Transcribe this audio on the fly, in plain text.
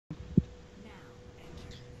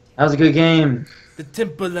That was a good game. The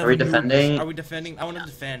Temple of Are we Anubis. defending? Are we defending? I want to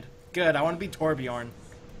defend. Good. I want to be Torbjorn.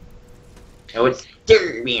 No, it's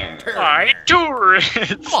TERBERN. My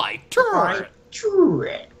turret! My turret.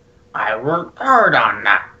 Turret. I worked hard on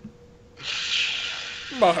that.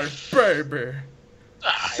 My baby.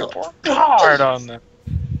 I worked hard on that.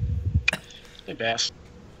 Hey,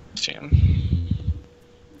 Bastion.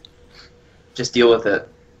 Just deal with it.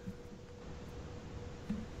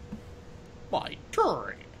 My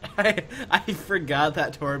turret. I forgot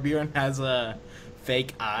that Torbjorn has a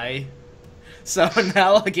fake eye. So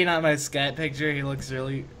now looking at my scat picture, he looks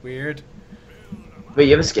really weird. Wait,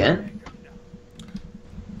 you have a skin?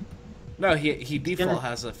 No, he default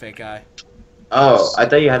has a fake eye. Oh, I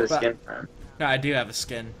thought you had a But- skin for him. No, I do have a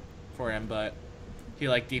skin for him, but he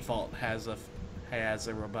like default has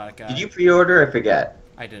a robotic eye. Did you pre-order? I forget.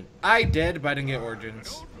 I didn't. I did, but I didn't get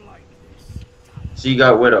Origins. So you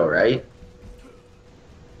got Widow, right?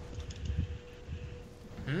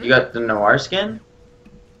 Hmm? You got the Noir skin?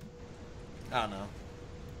 I don't know.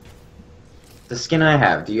 The skin I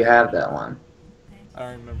have. Do you have that one? I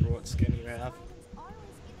don't remember what skin you have.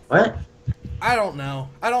 What? I don't know.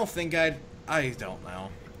 I don't think I don't know.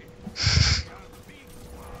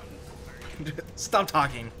 Stop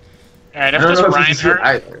talking. Alright, I if don't this know if you can see it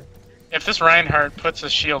Reinhardt, either. if this Reinhardt puts a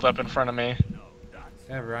shield up in front of me,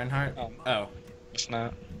 You have Reinhardt? Oh. it's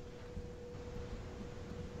not.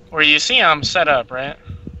 Where you see him set up, right?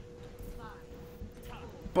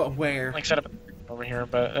 But where? Like set up over here,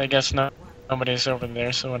 but I guess nobody's over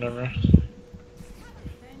there, so whatever.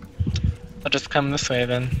 I'll just come this way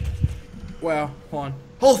then. Well, hold on.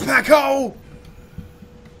 Hold back, ho!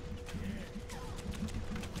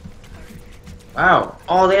 Wow.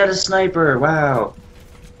 Oh, they had a sniper. Wow.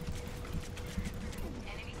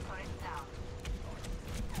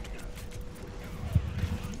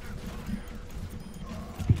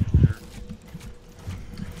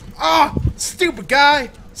 Ah! Stupid guy!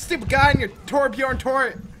 Stupid guy in your Torbjorn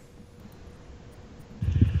turret!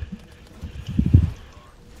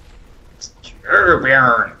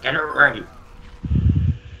 TERBERN, get it right.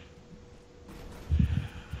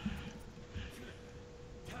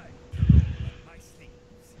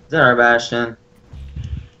 Is that our Bastion?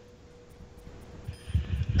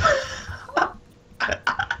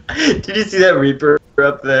 Did you see that Reaper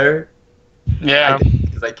up there? Yeah.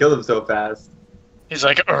 Because I killed him so fast. He's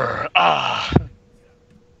like, ah.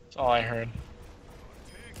 That's all I heard.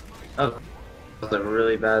 That was a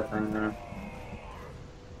really bad thing there.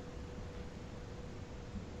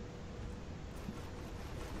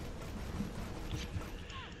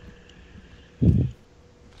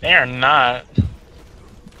 They are not.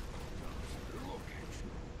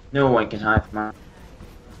 No one can hide from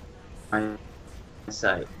my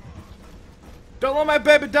sight. Don't let my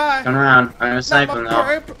baby die! Turn around. I'm gonna Not snipe my him though.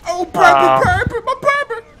 baby! Oh, baby, Aw. baby, my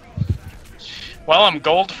baby! Well, I'm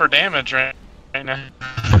gold for damage right now.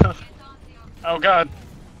 Oh god.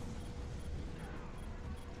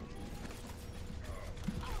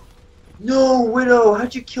 No, Widow!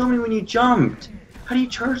 How'd you kill me when you jumped? How do you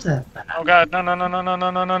charge that fast? Oh god. No, no, no, no, no, no,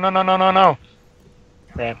 no, no, no, no, no, no, no.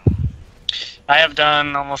 Okay. I have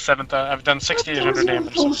done almost 7,000. I've done 6,800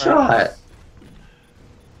 damage. Full So far. shot.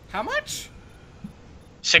 How much?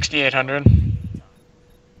 6,800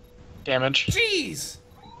 damage. Jeez!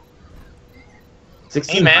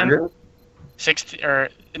 1600? 60 or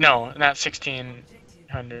no, not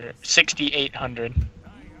 1,600. 6,800.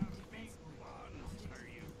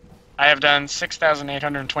 I have done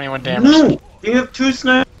 6,821 damage. No! You have two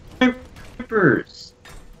snipers!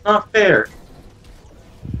 Not fair.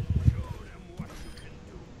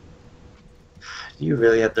 Do you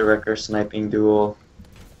really have to wreck our sniping duel?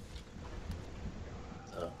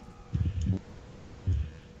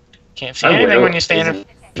 Can't see Our anything Widow when you stand in isn't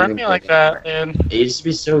front of me even like that, dude. It used to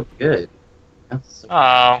be so good. That's so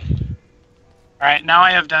Oh. Alright, now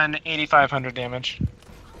I have done 8,500 damage.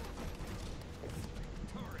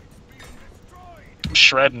 I'm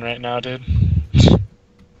shredding right now, dude.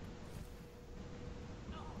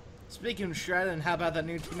 Speaking of shredding, how about that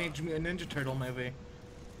new Teenage Mutant Ninja Turtle movie?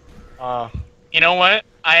 You know what?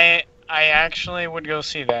 I actually would go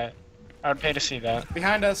see that. I would pay to see that.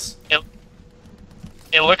 Behind us.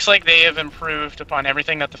 It looks like they have improved upon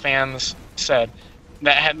everything that the fans said.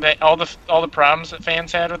 That all the problems that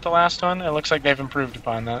fans had with the last one. It looks like they've improved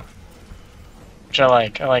upon that, which I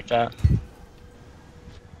like. I like that.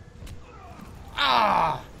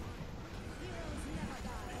 Ah!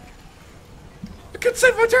 I could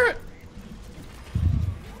save my turret!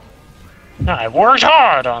 I worked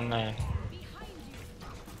hard on that.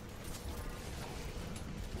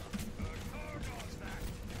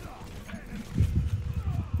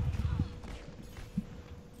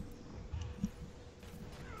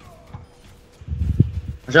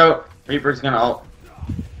 Watch out! Reaper's gonna ult.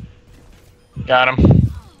 Got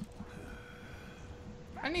him.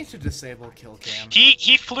 I need to disable kill cam.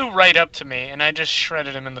 He flew right up to me, and I just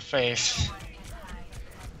shredded him in the face.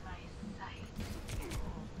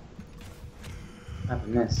 I have a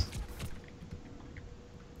miss.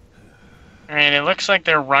 Alright, it looks like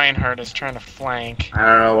their Reinhardt is trying to flank. I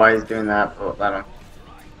don't know why he's doing that, but let him.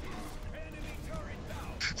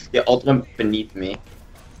 The ultimate beneath me.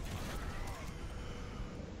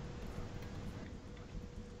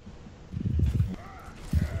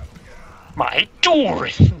 My door!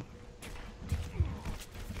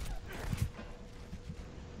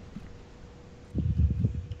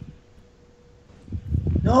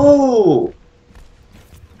 No!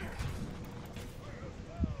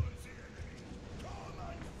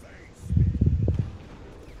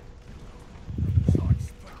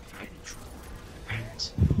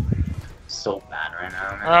 So bad right now,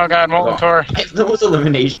 man. Oh god, Molten Tor. Those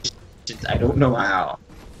eliminations, I don't know how.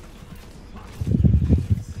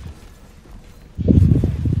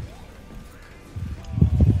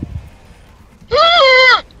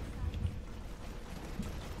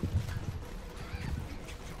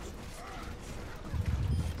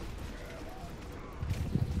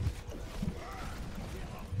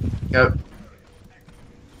 Go.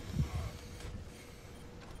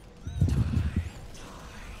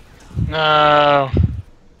 No.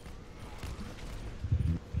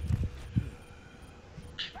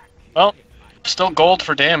 Well, still gold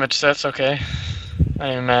for damage, so that's okay. I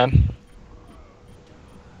ain't mad.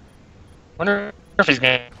 Wonder if he's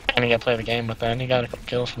gonna get play the game with that. He got a couple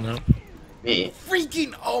kills from that. Me.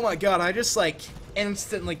 Freaking! Oh my god! I just like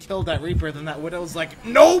instantly killed that Reaper. Then that Widow's like,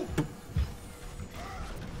 nope.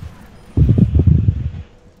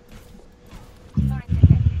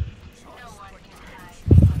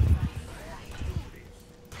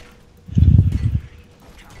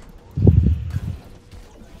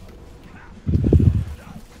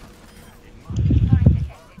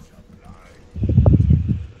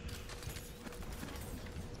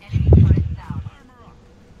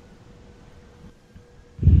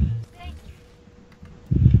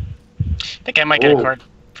 I think I might get a card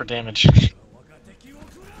for damage.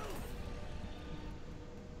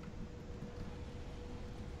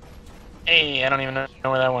 Hey, I don't even know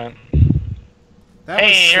where that went. That Hey,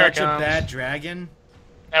 was here it such a comes. bad dragon.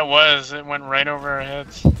 That was. It went right over our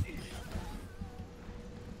heads.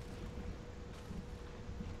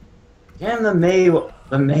 Damn the May ult.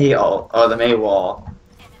 Oh, the May wall.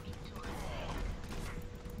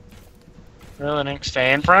 Really,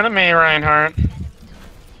 stay in front of me, Reinhardt.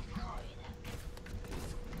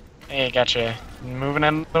 Hey, gotcha. Moving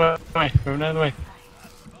out of the way. Moving out of the way.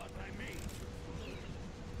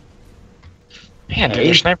 Man, dude,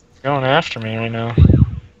 your sniper's going after me right now.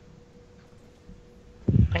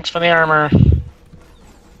 Thanks for the armor.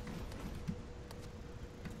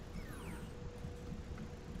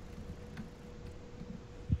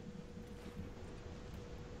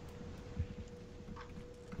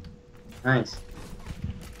 Nice.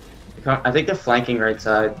 I think they're flanking right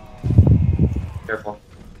side. Careful.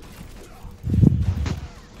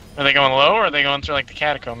 Are they going low, or are they going through like the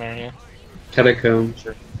catacomb area? Catacomb.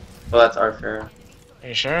 Sure. Well, that's our fair. Are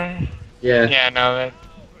you sure? Yeah. Yeah, no, that.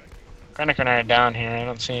 Krennic and I are down here. I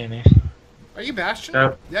don't see any. Are you Bastion?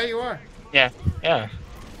 Yep. Yeah, you are. Yeah.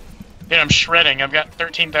 Dude, I'm shredding. I've got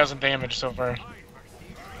 13,000 damage so far.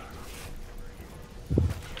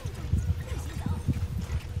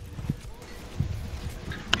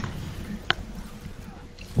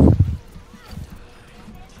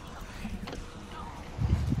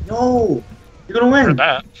 No! You're gonna For win!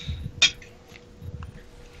 that.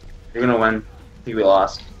 You're gonna win. I think we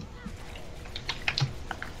lost.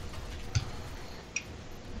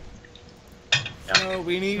 No,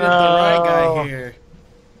 we needed the right guy here.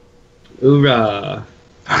 Hoorah.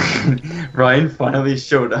 Ryan finally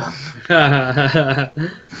showed up.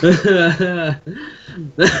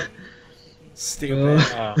 Stupid.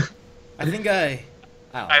 Oh. I think I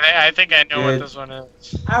don't know. I think I know what Dude. this one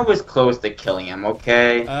is. I was close to killing him,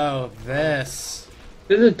 okay? Oh, this.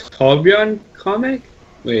 This is a TERBERN comic?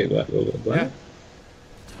 Wait, what? Yeah.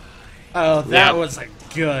 Oh, that Yeah. was a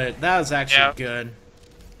good. That was actually Yeah. good.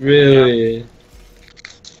 Really?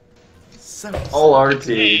 So. All our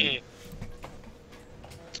team.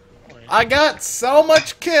 Hey. I got so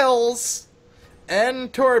much kills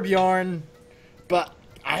and Torbjorn, but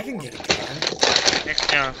I didn't get a can. Next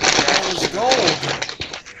down. That was gold.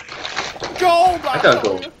 Gold! I got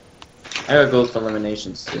gold. I got gold for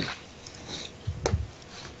eliminations too.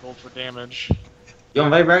 Gold for damage. Yo,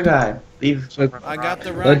 invite red guy. Leave. I got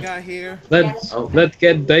the right Let's- guy here. Let's Oh. let's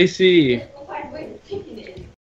get dicey.